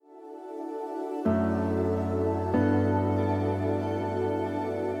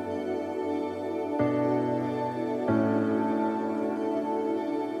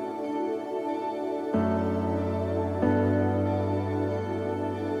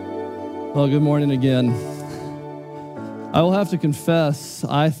Well, good morning again. I will have to confess,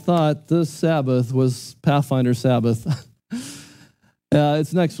 I thought this Sabbath was Pathfinder Sabbath.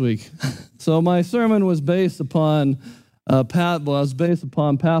 It's next week. So my sermon was based upon Pathfinders,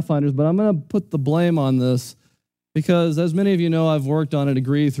 but I'm going to put the blame on this because, as many of you know, I've worked on a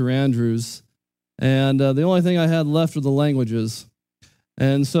degree through Andrews, and the only thing I had left were the languages.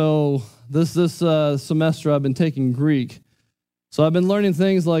 And so this semester I've been taking Greek. So I've been learning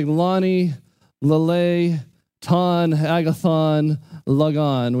things like Lani, Lele, Ton, Agathon,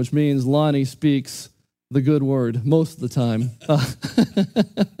 Lagon, which means Lonnie speaks the good word most of the time.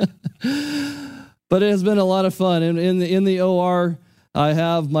 But it has been a lot of fun. In the OR, I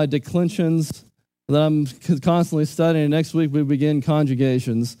have my declensions that I'm constantly studying. Next week, we begin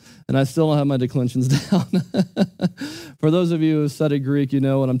conjugations, and I still don't have my declensions down. For those of you who studied Greek, you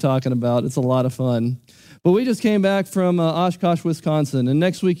know what I'm talking about. It's a lot of fun. But we just came back from Oshkosh, Wisconsin, and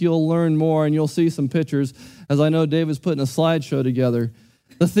next week you'll learn more, and you'll see some pictures, as I know David's putting a slideshow together.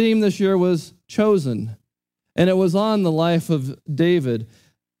 The theme this year was Chosen, and it was on the life of David.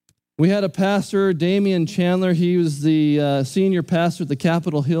 We had a pastor, Damian Chandler. He was the senior pastor at the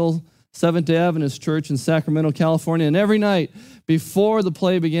Capitol Hill Seventh-day Adventist Church in Sacramento, California, and every night before the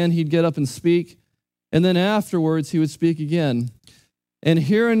play began, he'd get up and speak, and then afterwards he would speak again. And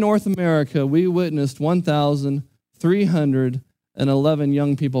here in North America, we witnessed 1,311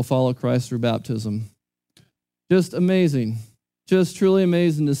 young people follow Christ through baptism. Just amazing. Just truly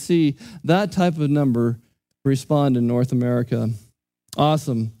amazing to see that type of number respond in North America.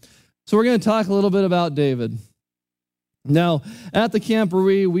 Awesome. So we're going to talk a little bit about David. Now, at the camp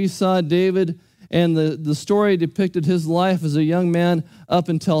we saw David, and the story depicted his life as a young man up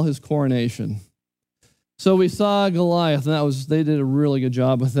until his coronation. So we saw Goliath, and they did a really good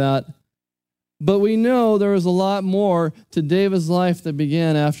job with that. But we know there was a lot more to David's life that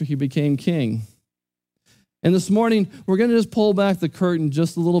began after he became king. And this morning, we're going to just pull back the curtain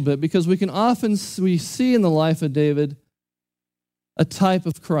just a little bit, because we see in the life of David a type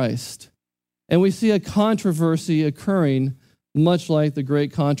of Christ. And we see a controversy occurring, much like the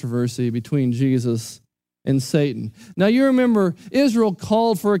great controversy between Jesus and Satan. Now, you remember, Israel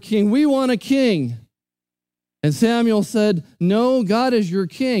called for a king. We want a king. And Samuel said, no, God is your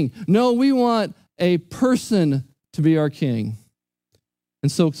king. No, we want a person to be our king.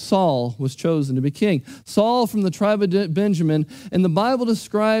 And so Saul was chosen to be king. Saul from the tribe of Benjamin, and the Bible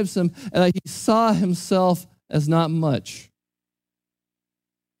describes him as he saw himself as not much.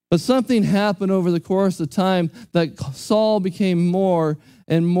 But something happened over the course of time that Saul became more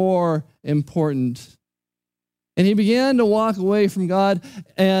and more important. And he began to walk away from God,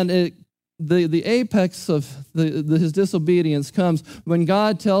 and the apex of his disobedience comes when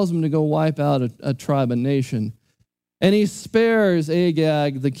God tells him to go wipe out a tribe, a nation. And he spares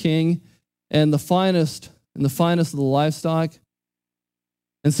Agag, the king, and the finest of the livestock.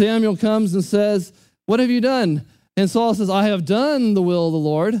 And Samuel comes and says, what have you done? And Saul says, I have done the will of the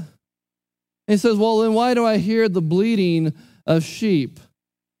Lord. And he says, well, then why do I hear the bleating of sheep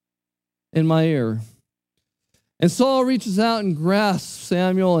in my ear? And Saul reaches out and grasps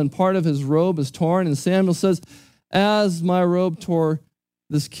Samuel, and part of his robe is torn. And Samuel says, as my robe tore,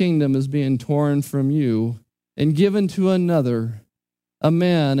 this kingdom is being torn from you and given to another, a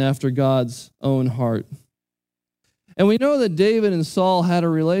man after God's own heart. And we know that David and Saul had a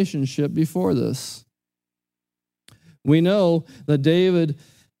relationship before this. We know that David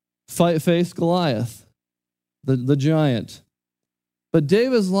faced Goliath, the giant. But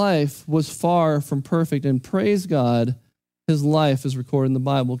David's life was far from perfect, and praise God, his life is recorded in the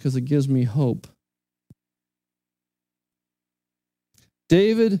Bible because it gives me hope.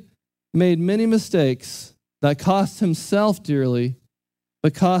 David made many mistakes that cost himself dearly,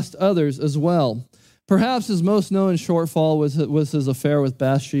 but cost others as well. Perhaps his most known shortfall was his affair with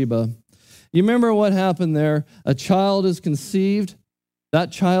Bathsheba. You remember what happened there? A child is conceived,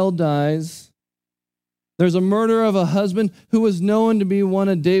 that child dies. There's a murder of a husband who was known to be one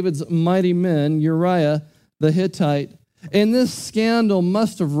of David's mighty men, Uriah the Hittite. And this scandal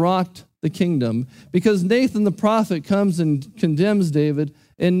must have rocked the kingdom because Nathan the prophet comes and condemns David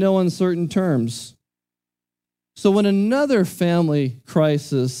in no uncertain terms. So when another family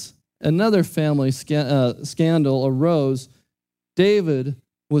crisis, another family scandal arose, David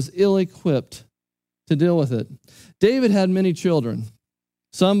was ill-equipped to deal with it. David had many children,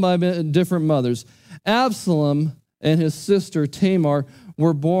 some by different mothers. Absalom and his sister Tamar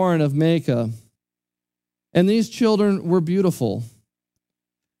were born of Maacah, and these children were beautiful.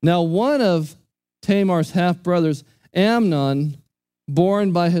 Now, one of Tamar's half-brothers, Amnon,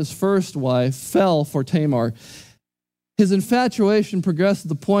 born by his first wife, fell for Tamar. His infatuation progressed to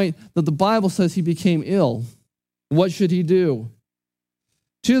the point that the Bible says he became ill. What should he do?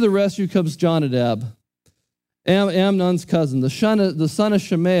 To the rescue comes Jonadab, Amnon's cousin, the son of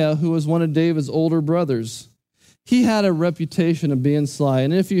Shemaiah, who was one of David's older brothers. He had a reputation of being sly.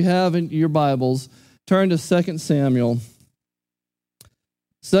 And if you have in your Bibles, turn to 2 Samuel.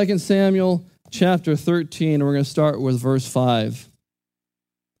 2 Samuel chapter 13, and we're going to start with verse 5.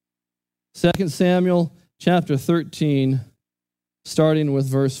 2 Samuel chapter 13, starting with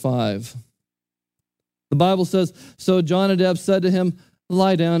verse 5. The Bible says, "So Jonadab said to him,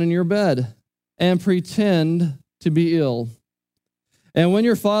 'Lie down in your bed and pretend to be ill. And when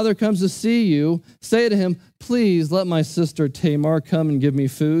your father comes to see you, say to him, Please let my sister Tamar come and give me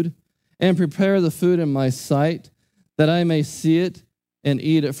food, and prepare the food in my sight, that I may see it and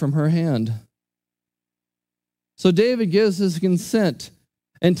eat it from her hand.' So David gives his consent,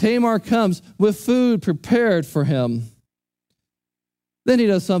 and Tamar comes with food prepared for him. Then he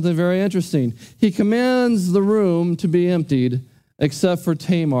does something very interesting. He commands the room to be emptied, except for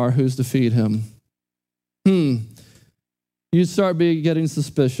Tamar, who's to feed him. You start getting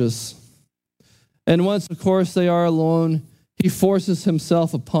suspicious. And once, of course, they are alone, he forces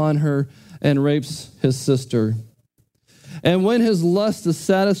himself upon her and rapes his sister. And when his lust is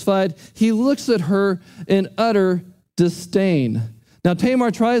satisfied, he looks at her in utter disdain. Now, Tamar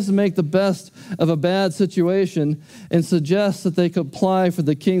tries to make the best of a bad situation and suggests that they could apply for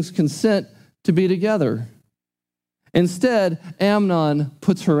the king's consent to be together. Instead, Amnon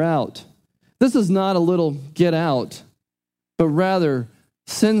puts her out. This is not a little get out, but rather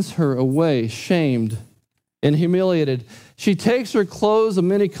sends her away, shamed and humiliated. She takes her clothes of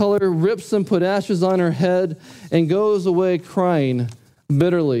many color, rips them, put ashes on her head, and goes away crying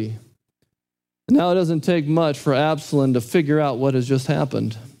bitterly. Now it doesn't take much for Absalom to figure out what has just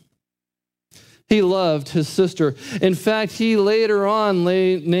happened. He loved his sister. In fact, he later on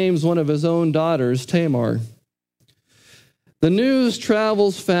names one of his own daughters Tamar. The news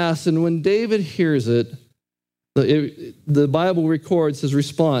travels fast, and when David hears it, the Bible records his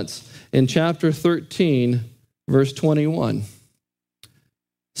response in chapter 13, verse 21.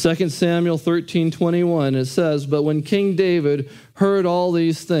 2 Samuel 13:21, it says, "But when King David heard all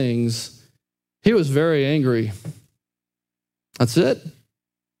these things, he was very angry." That's it.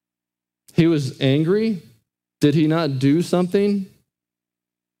 He was angry. Did he not do something?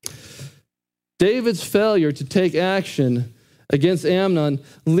 David's failure to take action against Amnon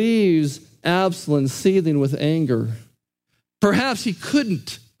leaves Absalom seething with anger. Perhaps he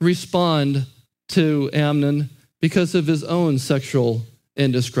couldn't respond to Amnon because of his own sexual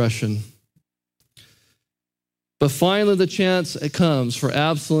indiscretion. But finally the chance comes for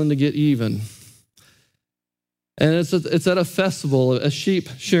Absalom to get even. And it's at a festival, a sheep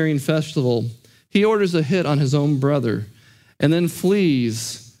shearing festival. He orders a hit on his own brother and then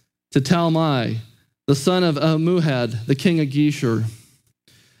flees to Talmai, the son of Ammuhad, the king of Geshur.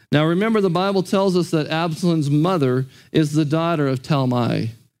 Now remember, the Bible tells us that Absalom's mother is the daughter of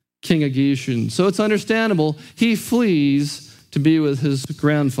Talmai, king of Geshur. So it's understandable he flees to be with his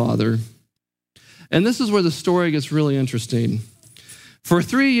grandfather. And this is where the story gets really interesting. For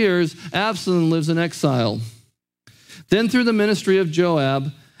 3 years, Absalom lives in exile. Then through the ministry of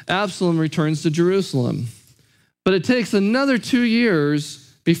Joab, Absalom returns to Jerusalem. But it takes another 2 years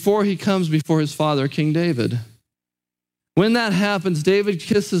before he comes before his father, King David. When that happens, David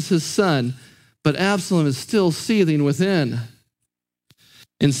kisses his son, but Absalom is still seething within.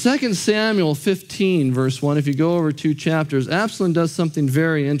 In 2 Samuel 15, verse 1, if you go over 2 chapters, Absalom does something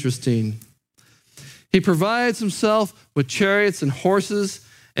very interesting. He provides himself with chariots and horses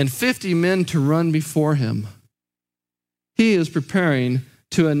and 50 men to run before him. He is preparing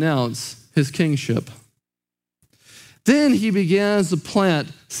to announce his kingship. Then he begins to plant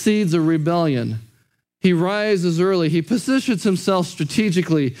seeds of rebellion. He rises early. He positions himself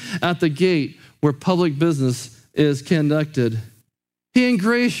strategically at the gate where public business is conducted. He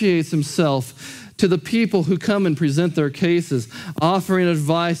ingratiates himself to the people who come and present their cases, offering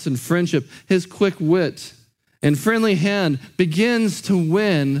advice and friendship. His quick wit and friendly hand begins to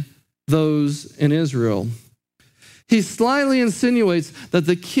win those in Israel. He slyly insinuates that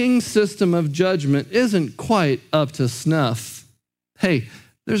the king's system of judgment isn't quite up to snuff. Hey,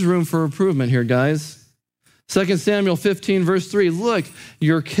 there's room for improvement here, guys. 2 Samuel 15, verse 3, "Look,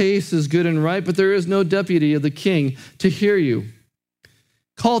 your case is good and right, but there is no deputy of the king to hear you."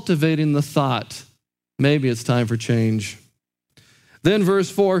 Cultivating the thought, maybe it's time for change. Then verse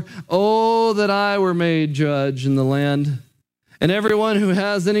 4, "Oh, that I were made judge in the land, and everyone who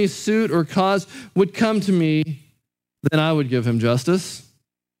has any suit or cause would come to me, then I would give him justice."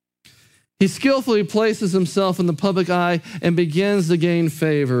 He skillfully places himself in the public eye and begins to gain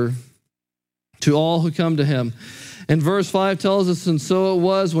favor to all who come to him. And verse 5 tells us, and so it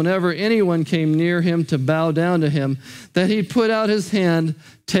was whenever anyone came near him to bow down to him, that he'd put out his hand,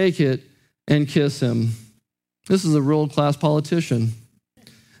 take it, and kiss him. This is a world-class politician.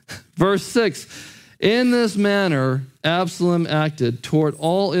 Verse 6, in this manner Absalom acted toward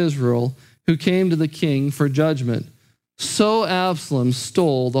all Israel who came to the king for judgment. So Absalom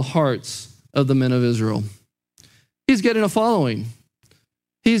stole the hearts of the men of Israel. He's getting a following.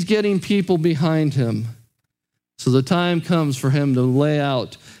 He's getting people behind him. So the time comes for him to lay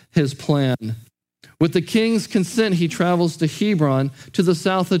out his plan. With the king's consent, he travels to Hebron, to the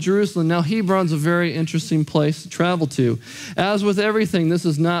south of Jerusalem. Now, Hebron's a very interesting place to travel to. As with everything, this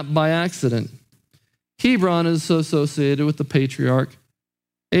is not by accident. Hebron is associated with the patriarch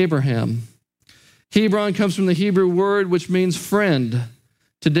Abraham. Hebron comes from the Hebrew word which means friend.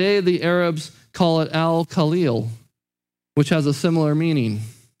 Today, the Arabs call it Al-Khalil, which has a similar meaning.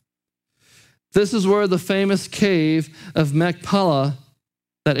 This is where the famous cave of Machpelah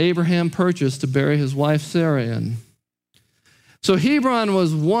that Abraham purchased to bury his wife Sarah in. So Hebron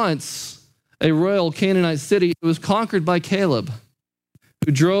was once a royal Canaanite city. It was conquered by Caleb,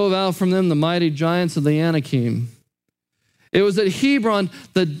 who drove out from them the mighty giants of the Anakim. It was at Hebron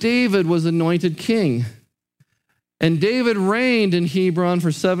that David was anointed king. And David reigned in Hebron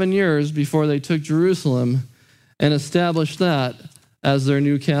for 7 years before they took Jerusalem and established that as their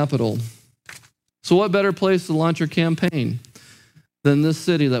new capital. So what better place to launch your campaign than this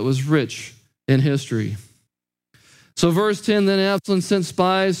city that was rich in history? So verse 10, then Absalom sent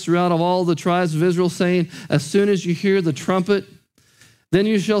spies throughout all the tribes of Israel, saying, as soon as you hear the trumpet, then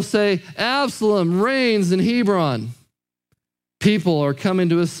you shall say, Absalom reigns in Hebron. People are coming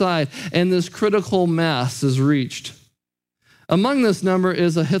to his side, and this critical mass is reached. Among this number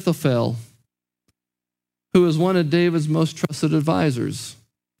is Ahithophel, who is one of David's most trusted advisors.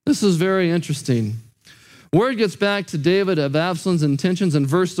 This is very interesting. Word gets back to David of Absalom's intentions in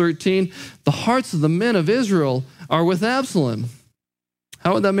verse 13. The hearts of the men of Israel are with Absalom.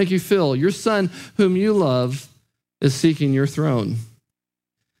 How would that make you feel? Your son, whom you love, is seeking your throne.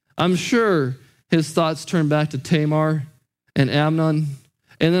 I'm sure his thoughts turn back to Tamar and Amnon,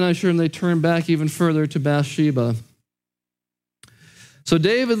 and then I'm sure they turn back even further to Bathsheba. So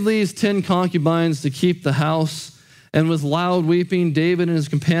David leaves 10 concubines to keep the house, and with loud weeping, David and his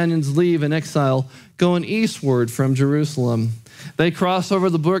companions leave in exile, going eastward from Jerusalem. They cross over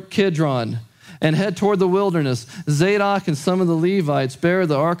the brook Kidron and head toward the wilderness. Zadok and some of the Levites bear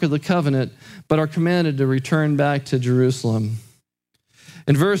the Ark of the Covenant, but are commanded to return back to Jerusalem.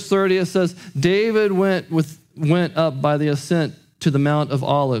 In verse 30, it says, David went up by the ascent to the Mount of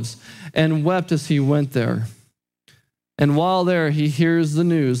Olives and wept as he went there. And while there, he hears the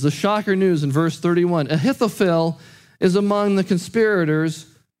news, the shocker news in verse 31. Ahithophel is among the conspirators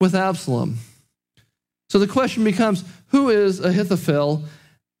with Absalom. So the question becomes, who is Ahithophel,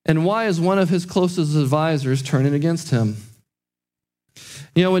 and why is one of his closest advisors turning against him?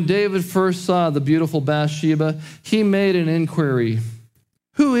 You know, when David first saw the beautiful Bathsheba, he made an inquiry.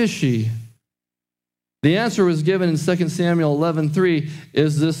 Who is she? The answer was given in 2 Samuel 11:3.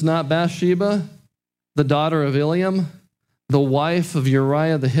 Is this not Bathsheba, the daughter of Eliam, the wife of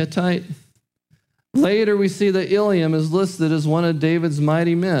Uriah the Hittite? Later, we see that Eliam is listed as one of David's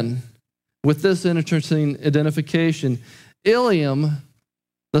mighty men. With this interesting identification, Eliam,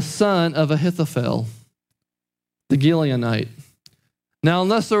 the son of Ahithophel, the Gileonite. Now,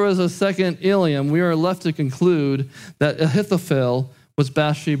 unless there was a second Eliam, we are left to conclude that Ahithophel was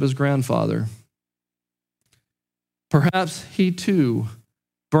Bathsheba's grandfather. Perhaps he too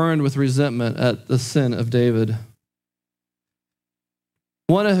burned with resentment at the sin of David.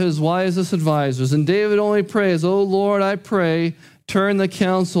 One of his wisest advisors, and David only prays, "O Lord, I pray, turn the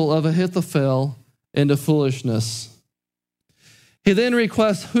counsel of Ahithophel into foolishness." He then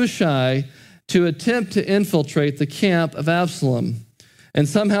requests Hushai to attempt to infiltrate the camp of Absalom and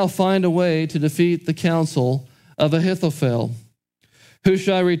somehow find a way to defeat the counsel of Ahithophel.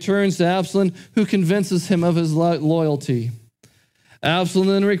 Hushai returns to Absalom, who convinces him of his loyalty. Absalom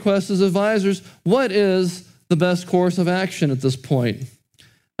then requests his advisors, what is the best course of action at this point?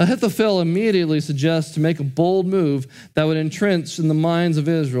 Ahithophel immediately suggests to make a bold move that would entrench in the minds of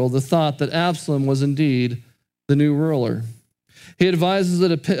Israel the thought that Absalom was indeed the new ruler. He advises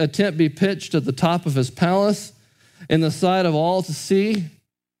that a tent be pitched at the top of his palace in the sight of all to see,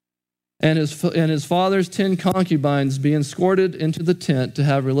 and his father's 10 concubines be escorted into the tent to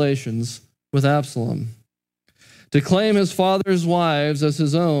have relations with Absalom. To claim his father's wives as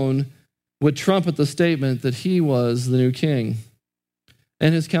his own would trumpet the statement that he was the new king.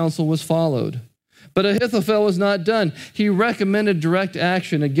 and his counsel was followed. But Ahithophel was not done. He recommended direct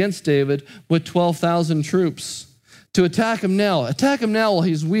action against David with 12,000 troops to attack him now. Attack him now while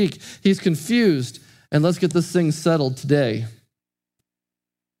he's weak, he's confused, and let's get this thing settled today.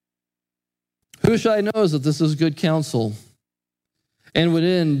 Hushai knows that this is good counsel and would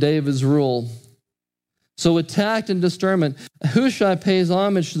end David's rule. So with tact and discernment, Hushai pays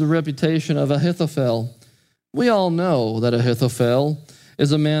homage to the reputation of Ahithophel. We all know that Ahithophel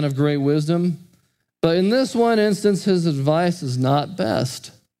is a man of great wisdom, but in this one instance, his advice is not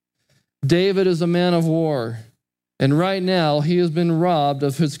best. David is a man of war, and right now he has been robbed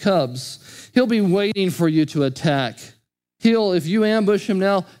of his cubs. He'll be waiting for you to attack. If you ambush him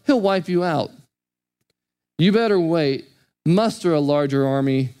now, he'll wipe you out. You better wait, muster a larger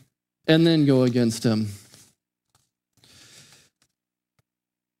army, and then go against him.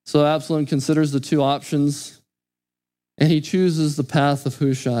 So Absalom considers the two options, and he chooses the path of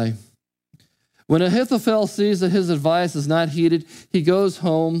Hushai. When Ahithophel sees that his advice is not heeded, he goes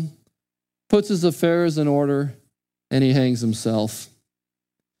home, puts his affairs in order, and he hangs himself.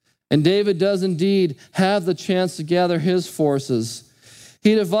 And David does indeed have the chance to gather his forces.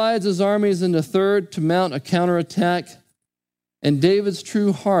 He divides his armies into third to mount a counterattack, and David's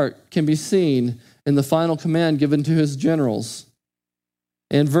true heart can be seen in the final command given to his generals.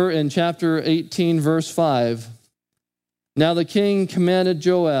 In chapter 18, verse 5, now the king commanded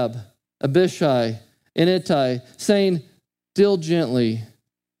Joab, Abishai, and Ittai, saying, deal gently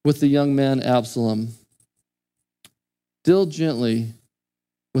with the young man Absalom. Deal gently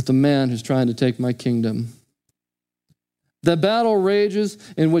with the man who's trying to take my kingdom. The battle rages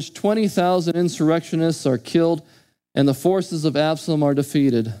in which 20,000 insurrectionists are killed and the forces of Absalom are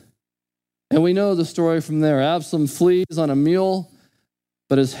defeated. And we know the story from there. Absalom flees on a mule,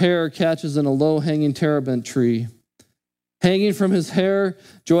 but his hair catches in a low-hanging terebinth tree. Hanging from his hair,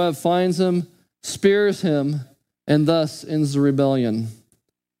 Joab finds him, spears him, and thus ends the rebellion.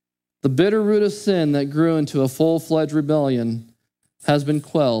 The bitter root of sin that grew into a full-fledged rebellion has been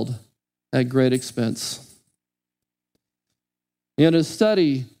quelled at great expense. To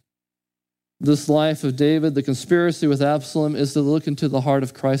study this life of David, the conspiracy with Absalom, is to look into the heart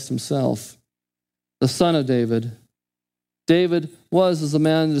of Christ himself, the son of David. David was, as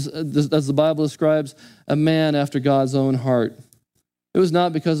the Bible describes, a man after God's own heart. It was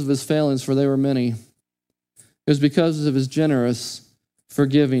not because of his failings, for they were many. It was because of his generous,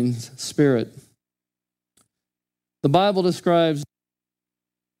 forgiving spirit. The Bible describes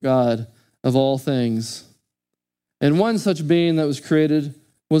God of all things. And one such being that was created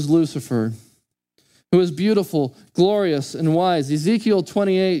was Lucifer, who was beautiful, glorious, and wise. Ezekiel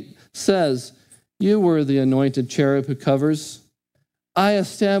 28 says, you were the anointed cherub who covers. I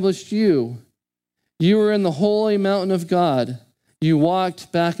established you. You were in the holy mountain of God. You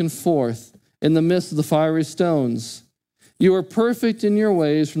walked back and forth in the midst of the fiery stones. You were perfect in your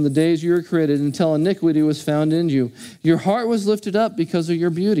ways from the days you were created until iniquity was found in you. Your heart was lifted up because of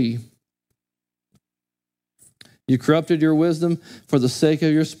your beauty. You corrupted your wisdom for the sake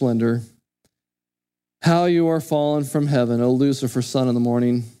of your splendor. How you are fallen from heaven, O Lucifer, son of the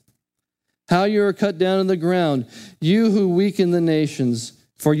morning. How you are cut down to the ground, you who weaken the nations.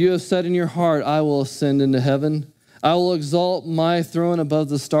 For you have said in your heart, I will ascend into heaven. I will exalt my throne above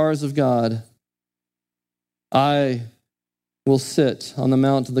the stars of God. I will sit on the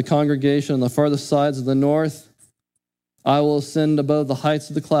mount of the congregation on the farthest sides of the north. I will ascend above the heights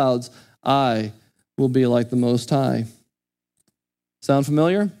of the clouds. I will be like the Most High. Sound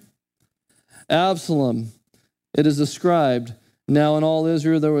familiar? Absalom, it is described, now in all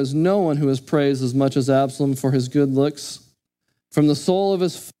Israel there was no one who was praised as much as Absalom for his good looks. From the sole of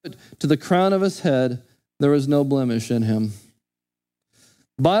his foot to the crown of his head, there was no blemish in him.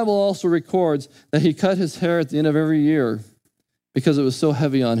 The Bible also records that he cut his hair at the end of every year because it was so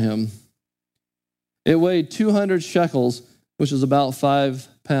heavy on him. It weighed 200 shekels, which is about 5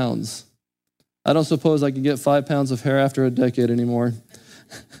 pounds. I don't suppose I can get 5 pounds of hair after a decade anymore.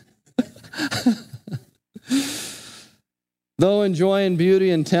 Though enjoying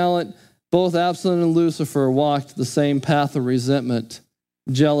beauty and talent, both Absalom and Lucifer walked the same path of resentment,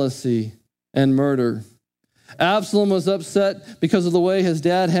 jealousy, and murder. Absalom was upset because of the way his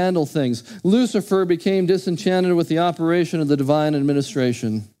dad handled things. Lucifer became disenchanted with the operation of the divine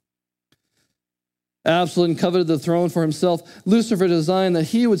administration. Absalom coveted the throne for himself. Lucifer designed that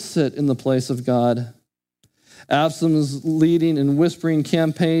he would sit in the place of God. Absalom's leading and whispering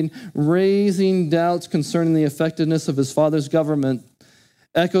campaign, raising doubts concerning the effectiveness of his father's government,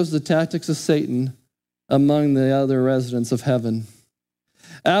 echoes the tactics of Satan among the other residents of heaven.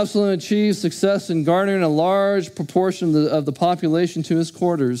 Absalom achieved success in garnering a large proportion of the population to his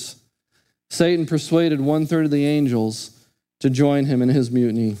quarters. Satan persuaded 1/3 of the angels to join him in his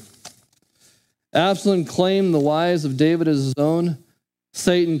mutiny. Absalom claimed the wives of David as his own.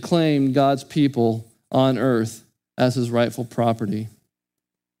 Satan claimed God's people on earth as his rightful property.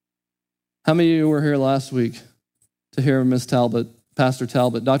 How many of you were here last week to hear Miss Talbot, Pastor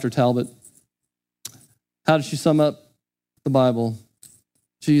Talbot, Dr. Talbot? How did she sum up the Bible?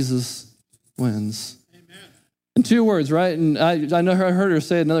 Jesus wins. Amen. In 2 words, right? And I know I heard her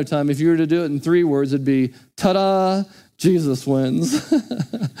say it another time. If you were to do it in 3 words, it'd be, ta-da, Jesus wins.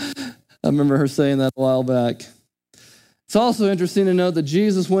 I remember her saying that a while back. It's also interesting to note that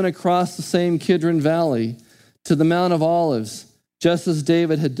Jesus went across the same Kidron Valley to the Mount of Olives, just as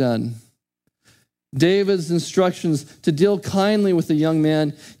David had done. David's instructions to deal kindly with the young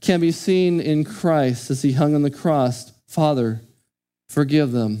man can be seen in Christ as he hung on the cross. Father,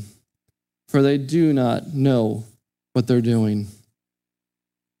 forgive them, for they do not know what they're doing.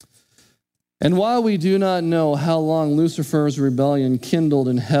 And while we do not know how long Lucifer's rebellion kindled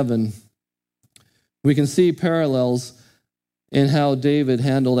in heaven, we can see parallels in how David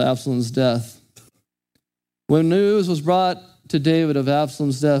handled Absalom's death. When news was brought to David of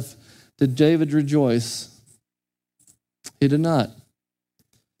Absalom's death, did David rejoice? He did not.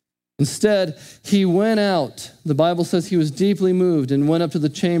 Instead, he went out. The Bible says he was deeply moved and went up to the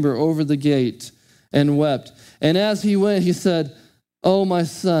chamber over the gate and wept. And as he went, he said, "Oh, my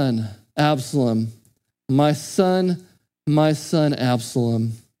son, Absalom, my son,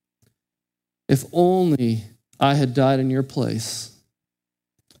 Absalom, if only I had died in your place."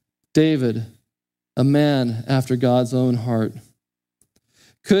 David, a man after God's own heart.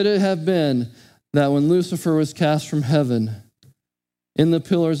 Could it have been that when Lucifer was cast from heaven, in the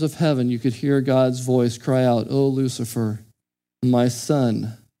pillars of heaven, you could hear God's voice cry out, "Oh, Lucifer, my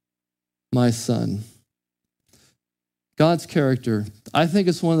son, my son." God's character, I think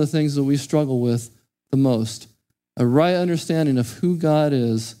it's one of the things that we struggle with the most. A right understanding of who God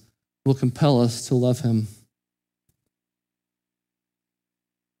is will compel us to love him.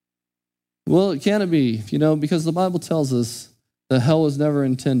 Well, can it be? Because the Bible tells us that hell was never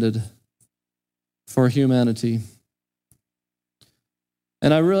intended for humanity.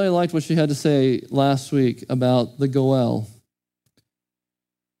 And I really liked what she had to say last week about the Goel.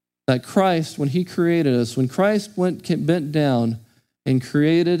 That Christ, when he created us, when Christ bent down and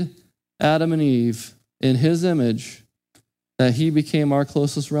created Adam and Eve in his image, that he became our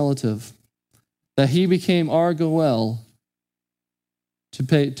closest relative, that he became our Goel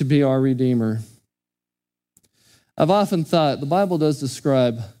to be our Redeemer. I've often thought the Bible does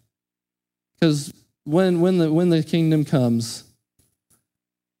describe, because when the kingdom comes,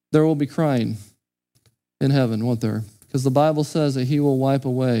 there will be crying in heaven, won't there? Because the Bible says that he will wipe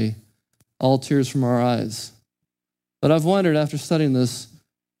away all tears from our eyes. But I've wondered after studying this,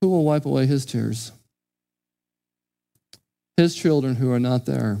 who will wipe away his tears? His children who are not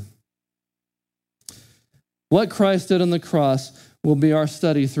there. What Christ did on the cross will be our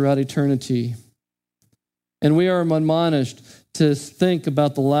study throughout eternity. And we are admonished to think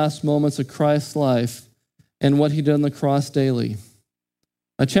about the last moments of Christ's life and what he did on the cross daily.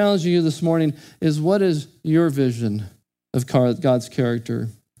 I challenge you this morning is, what is your vision of God's character?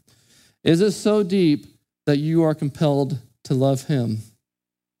 Is it so deep that you are compelled to love him?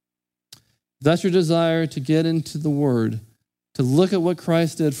 If that's your desire, to get into the Word, to look at what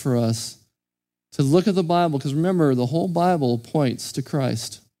Christ did for us, to look at the Bible, because remember, the whole Bible points to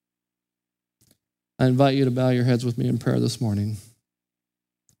Christ. I invite you to bow your heads with me in prayer this morning.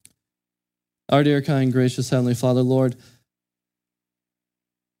 Our dear, kind, gracious Heavenly Father, Lord,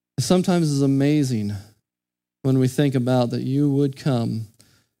 sometimes it's amazing when we think about that you would come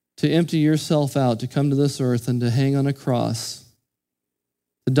to empty yourself out, to come to this earth and to hang on a cross,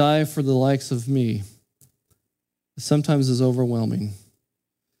 to die for the likes of me. Sometimes is overwhelming.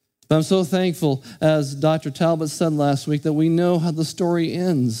 But I'm so thankful, as Dr. Talbot said last week, that we know how the story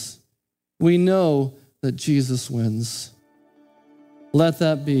ends. We know that Jesus wins. Let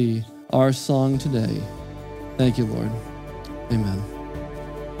that be our song today. Thank you, Lord. Amen.